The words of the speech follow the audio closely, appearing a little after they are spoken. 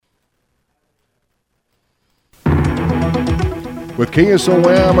With KSOM,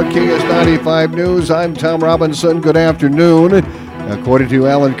 KS95 News, I'm Tom Robinson. Good afternoon. According to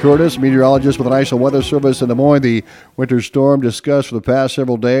Alan Curtis, meteorologist with the National Weather Service in Des Moines, the winter storm discussed for the past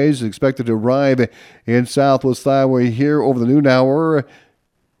several days is expected to arrive in southwest Iowa here over the noon hour.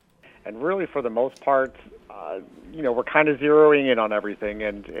 And really, for the most part, we're kind of zeroing in on everything.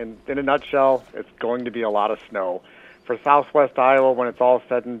 And in a nutshell, it's going to be a lot of snow. For southwest Iowa, when it's all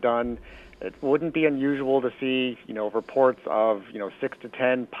said and done, it wouldn't be unusual to see, reports of, 6 to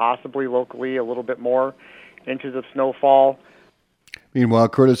 10, possibly locally a little bit more inches of snowfall. Meanwhile,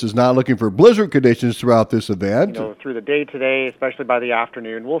 Curtis is not looking for blizzard conditions throughout this event. Through the day today, especially by the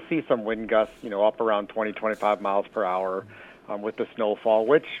afternoon, we'll see some wind gusts, up around 20, 25 miles per hour with the snowfall,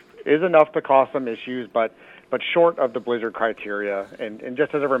 which is enough to cause some issues, but short of the blizzard criteria. And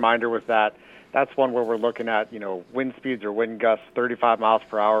just as a reminder with that, that's one where we're looking at, wind speeds or wind gusts 35 miles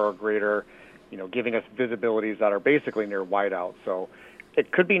per hour or greater, giving us visibilities that are basically near whiteout. So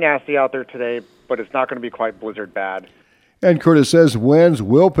it could be nasty out there today, but it's not going to be quite blizzard bad. And Curtis says winds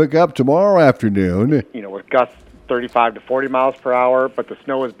will pick up tomorrow afternoon. With gusts 35 to 40 miles per hour, but the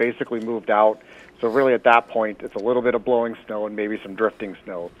snow has basically moved out. So really at that point, it's a little bit of blowing snow and maybe some drifting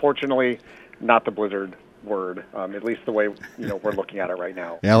snow. Fortunately, not the blizzard word, at least the way we're looking at it right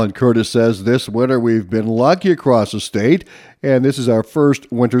now. Alan Curtis says this winter we've been lucky across the state, and this is our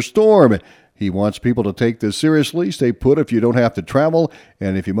first winter storm. He wants people to take this seriously, stay put if you don't have to travel,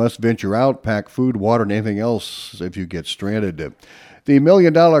 and if you must venture out, pack food, water, and anything else if you get stranded. The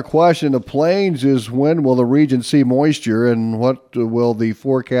million-dollar question in the Plains is when will the region see moisture and what will the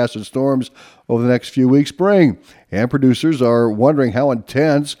forecasted storms over the next few weeks bring? And producers are wondering how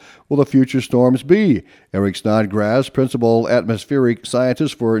intense will the future storms be. Eric Snodgrass, Principal Atmospheric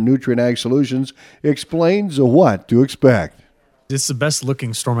Scientist for Nutrient Ag Solutions, explains what to expect. It's the best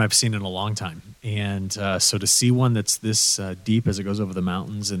looking storm I've seen in a long time. And so to see one that's this deep as it goes over the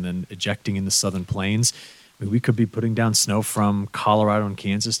mountains and then ejecting in the southern plains, we could be putting down snow from Colorado and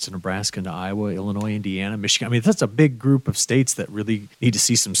Kansas to Nebraska and to Iowa, Illinois, Indiana, Michigan. That's a big group of states that really need to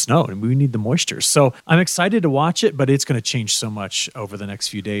see some snow, and we need the moisture. So I'm excited to watch it, but it's going to change so much over the next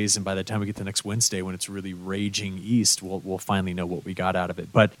few days. And by the time we get to next Wednesday, when it's really raging east, we'll finally know what we got out of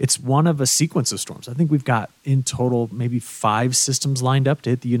it. But it's one of a sequence of storms. I think we've got in total maybe 5 systems lined up to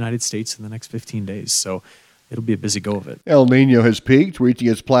hit the United States in the next 15 days. So it'll be a busy go of it. El Nino has peaked, reaching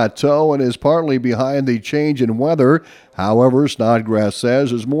its plateau, and is partly behind the change in weather. However, Snodgrass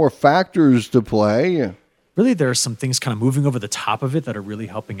says there's more factors to play. Really, there are some things kind of moving over the top of it that are really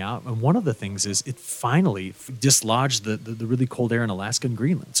helping out. And one of the things is it finally dislodged the really cold air in Alaska and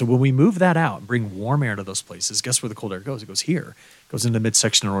Greenland. So when we move that out and bring warm air to those places, guess where the cold air goes? It goes here. It goes into the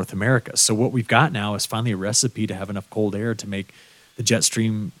midsection of North America. So what we've got now is finally a recipe to have enough cold air to make the jet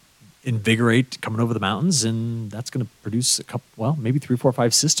stream invigorate coming over the mountains, and that's going to produce maybe 3, 4,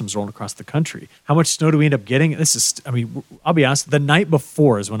 5 systems rolling across the country. How much snow do we end up getting? I'll be honest, the night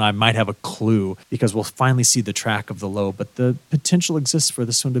before is when I might have a clue because we'll finally see the track of the low, but the potential exists for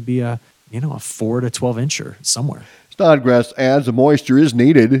this one to be a 4 to 12 incher somewhere. Snodgrass adds the moisture is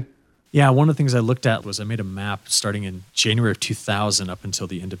needed. Yeah, one of the things I looked at was I made a map starting in January of 2000 up until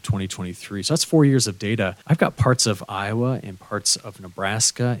the end of 2023. So that's 4 years of data. I've got parts of Iowa and parts of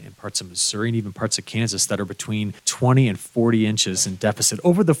Nebraska and parts of Missouri and even parts of Kansas that are between 20 and 40 inches in deficit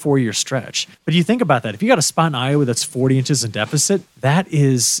over the 4-year stretch. But you think about that. If you got a spot in Iowa that's 40 inches in deficit,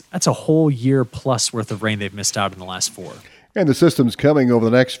 that's a whole year plus worth of rain they've missed out in the last 4. And the systems coming over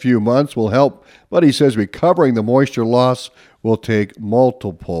the next few months will help, but he says recovering the moisture loss will take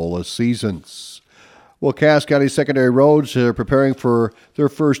multiple seasons. Well, Cass County Secondary Roads are preparing for their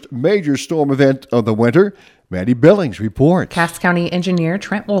first major storm event of the winter. Mandy Billings reports. Cass County engineer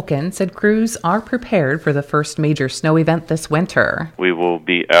Trent Wolkin said crews are prepared for the first major snow event this winter. We will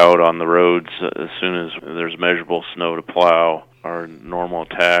be out on the roads as soon as there's measurable snow to plow. Our normal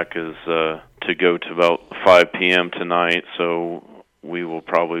attack is to go to about 5 p.m. tonight, so we will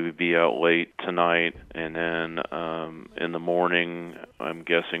probably be out late tonight, and then in the morning, I'm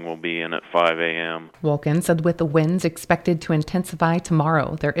guessing we'll be in at 5 a.m. Wolkin said with the winds expected to intensify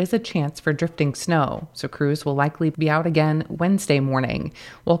tomorrow, there is a chance for drifting snow, so crews will likely be out again Wednesday morning.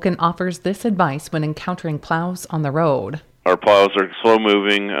 Wolkin offers this advice when encountering plows on the road. Our plows are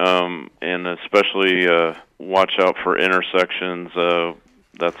slow-moving, and especially watch out for intersections.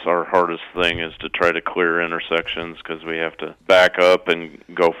 That's our hardest thing, is to try to clear intersections because we have to back up and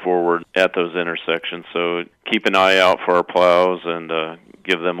go forward at those intersections. So keep an eye out for our plows and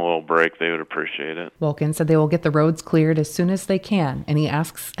give them a little break. They would appreciate it. Wolkin said they will get the roads cleared as soon as they can, and he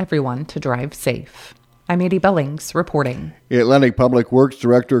asks everyone to drive safe. I'm Mandy Billings reporting. Atlantic Public Works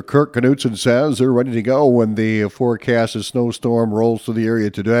Director Kirk Knutson says they're ready to go when the forecasted snowstorm rolls through the area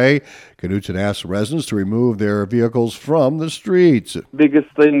today. Knutson asks residents to remove their vehicles from the streets.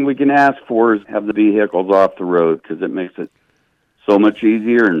 Biggest thing we can ask for is have the vehicles off the road because it makes it so much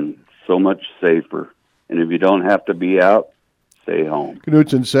easier and so much safer. And if you don't have to be out, stay home.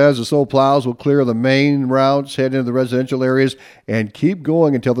 Knutson says the snow plows will clear the main routes, head into the residential areas, and keep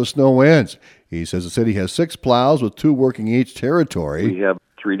going until the snow ends. He says the city has 6 plows with 2 working each territory. We have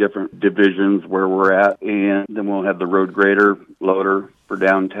 3 different divisions where we're at, and then we'll have the road grader, loader for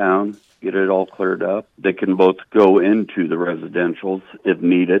downtown, get it all cleared up. They can both go into the residentials if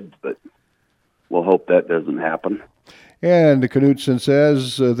needed, but we'll hope that doesn't happen. And Knutson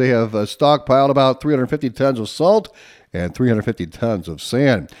says they have stockpiled about 350 tons of salt and 350 tons of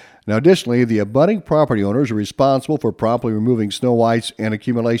sand. Now, additionally, the abutting property owners are responsible for promptly removing snow, ice, and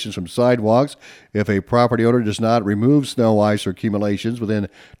accumulations from sidewalks. If a property owner does not remove snow, ice, or accumulations within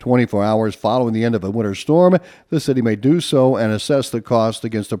 24 hours following the end of a winter storm, the city may do so and assess the cost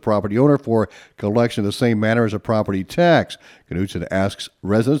against the property owner for collection in the same manner as a property tax. Knutson asks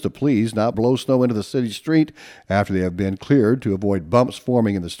residents to please not blow snow into the city street after they have been cleared to avoid bumps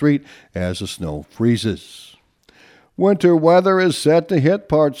forming in the street as the snow freezes. Winter weather is set to hit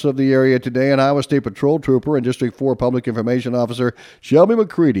parts of the area today, and Iowa State Patrol Trooper and District 4 Public Information Officer Shelby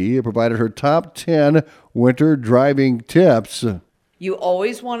McCready provided her top 10 winter driving tips. You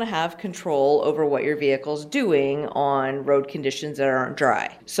always want to have control over what your vehicle's doing on road conditions that aren't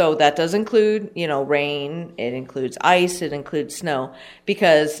dry. So that does include, rain, it includes ice, it includes snow,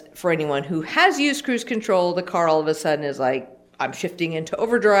 because for anyone who has used cruise control, the car all of a sudden is like, I'm shifting into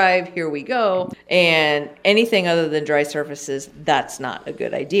overdrive, here we go. And anything other than dry surfaces, that's not a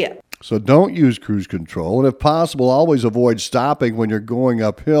good idea. So don't use cruise control, and if possible, always avoid stopping when you're going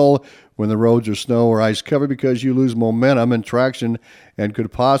uphill when the roads are snow or ice covered because you lose momentum and traction and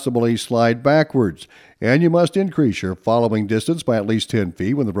could possibly slide backwards. And you must increase your following distance by at least 10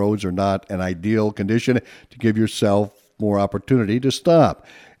 feet when the roads are not an ideal condition to give yourself more opportunity to stop.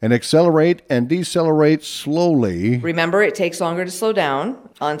 And accelerate and decelerate slowly. Remember, it takes longer to slow down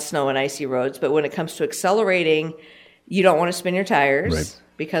on snow and icy roads, but when it comes to accelerating, you don't want to spin your tires. Right.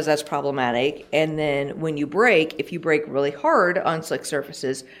 Because that's problematic. And then when you brake, if you brake really hard on slick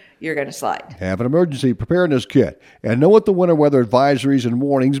surfaces, you're going to slide. Have an emergency preparedness kit and know what the winter weather advisories and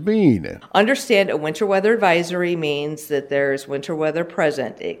warnings mean. Understand a winter weather advisory means that there's winter weather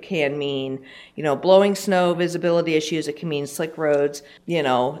present. It can mean, blowing snow, visibility issues. It can mean slick roads,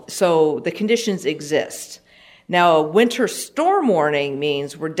 so the conditions exist. Now, a winter storm warning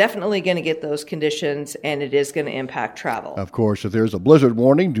means we're definitely going to get those conditions, and it is going to impact travel. Of course, if there's a blizzard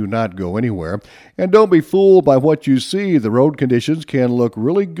warning, do not go anywhere. And don't be fooled by what you see. The road conditions can look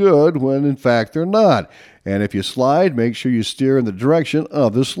really good when, in fact, they're not. And if you slide, make sure you steer in the direction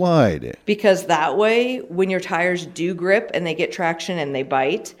of the slide. Because that way, when your tires do grip and they get traction and they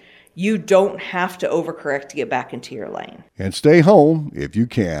bite, you don't have to overcorrect to get back into your lane. And stay home if you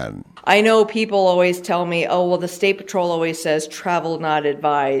can. I know people always tell me, the State Patrol always says travel not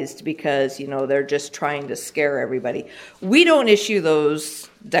advised because, they're just trying to scare everybody. We don't issue those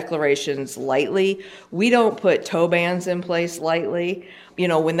declarations lightly. We don't put tow bans in place lightly.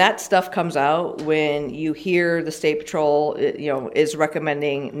 When that stuff comes out, when you hear the State Patrol, is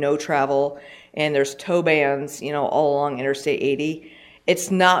recommending no travel and there's tow bans, all along Interstate 80,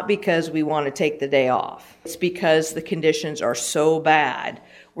 it's not because we want to take the day off. It's because the conditions are so bad.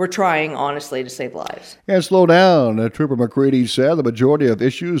 We're trying, honestly, to save lives. And slow down. Trooper McCready said the majority of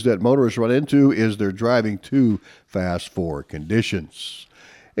issues that motorists run into is they're driving too fast for conditions.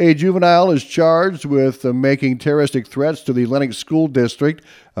 A juvenile is charged with making terroristic threats to the Lennox School District.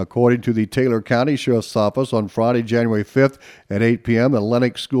 According to the Taylor County Sheriff's Office, on Friday, January 5th at 8 p.m., the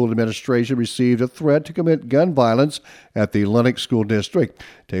Lennox School Administration received a threat to commit gun violence at the Lennox School District.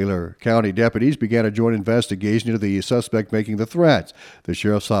 Taylor County deputies began a joint investigation into the suspect making the threats. The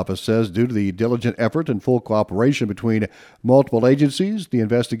Sheriff's Office says due to the diligent effort and full cooperation between multiple agencies, the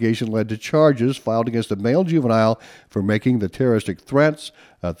investigation led to charges filed against a male juvenile for making the terroristic threats.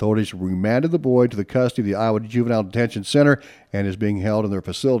 Authorities remanded the boy to the custody of the Iowa Juvenile Detention Center and is being held in their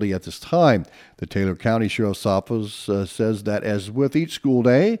facility at this time. The Taylor County Sheriff's Office says that as with each school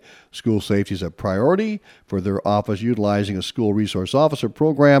day, school safety is a priority for their office utilizing a school resource officer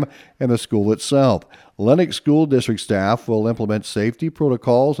program and the school itself. Lennox School District staff will implement safety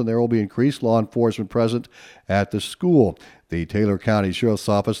protocols and there will be increased law enforcement present at the school. The Taylor County Sheriff's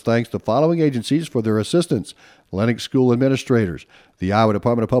Office thanks the following agencies for their assistance: Lennox School Administrators, the Iowa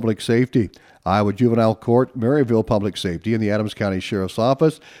Department of Public Safety, Iowa Juvenile Court, Maryville Public Safety, and the Adams County Sheriff's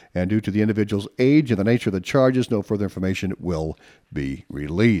Office. And due to the individual's age and the nature of the charges, no further information will be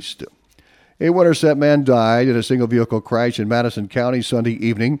released. A Winterset man died in a single-vehicle crash in Madison County Sunday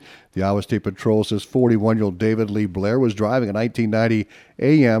evening. The Iowa State Patrol says 41-year-old David Lee Blair was driving a 1990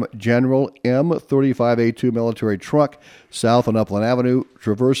 AM General M35A2 military truck south on Upland Avenue,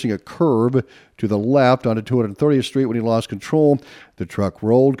 traversing a curve to the left onto 230th Street when he lost control. The truck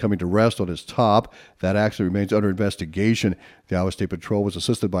rolled, coming to rest on his top. That accident remains under investigation. The Iowa State Patrol was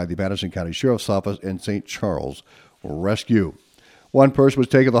assisted by the Madison County Sheriff's Office and St. Charles Rescue. One person was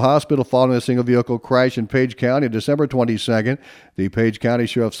taken to the hospital following a single-vehicle crash in Page County on December 22nd. The Page County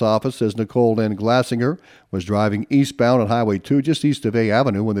Sheriff's Office says Nicole Lynn Glassinger was driving eastbound on Highway 2 just east of A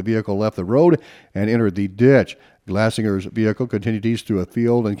Avenue when the vehicle left the road and entered the ditch. Glassinger's vehicle continued east through a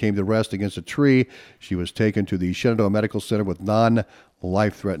field and came to rest against a tree. She was taken to the Shenandoah Medical Center with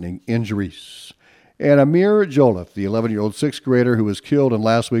non-life-threatening injuries. And Amir Joliffe, the 11-year-old sixth grader who was killed in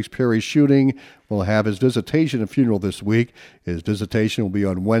last week's Perry shooting, will have his visitation and funeral this week. His visitation will be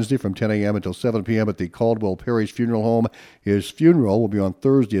on Wednesday from 10 a.m. until 7 p.m. at the Caldwell Parish Funeral Home. His funeral will be on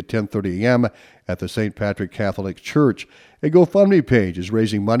Thursday at 10:30 a.m. at the St. Patrick Catholic Church. A GoFundMe page is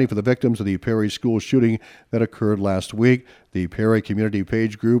raising money for the victims of the Perry school shooting that occurred last week. The Perry Community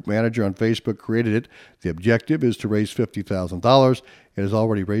Page Group manager on Facebook created it. The objective is to raise $50,000. It has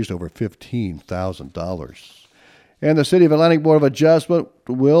already raised over $15,000. And the City of Atlantic Board of Adjustment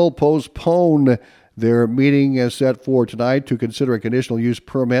will postpone their meeting as set for tonight to consider a conditional use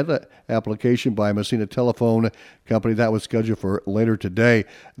permit application by Messina Telephone Company. That was scheduled for later today.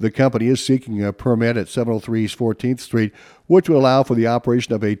 The company is seeking a permit at 703 East 14th Street, which would allow for the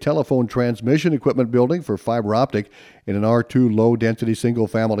operation of a telephone transmission equipment building for fiber optic in an R2 low-density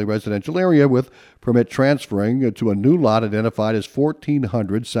single-family residential area, with permit transferring to a new lot identified as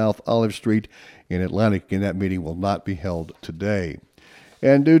 1400 South Olive Street in Atlantic. And that meeting will not be held today.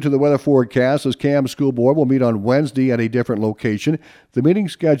 And due to the weather forecast, the CAM School Board will meet on Wednesday at a different location. The meeting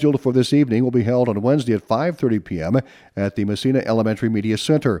scheduled for this evening will be held on Wednesday at 5:30 p.m. at the Messina Elementary Media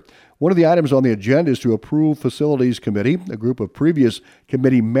Center. One of the items on the agenda is to approve Facilities Committee. A group of previous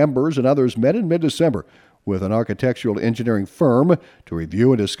committee members and others met in mid-December with an architectural engineering firm to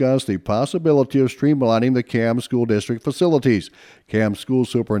review and discuss the possibility of streamlining the CAM School District facilities. CAM School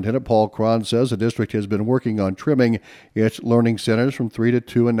Superintendent Paul Cron says the district has been working on trimming its learning centers from 3 to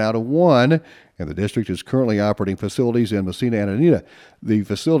 2 and now to 1, and the district is currently operating facilities in Messina and Anita. The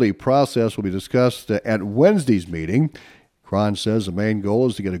facility process will be discussed at Wednesday's meeting. Cron says the main goal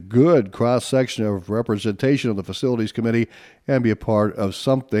is to get a good cross-section of representation of the Facilities Committee and be a part of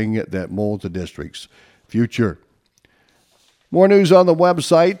something that molds the district's future. More news on the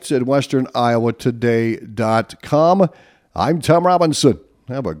website at westerniowatoday.com. I'm Tom Robinson.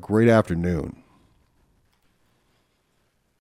 Have a great afternoon.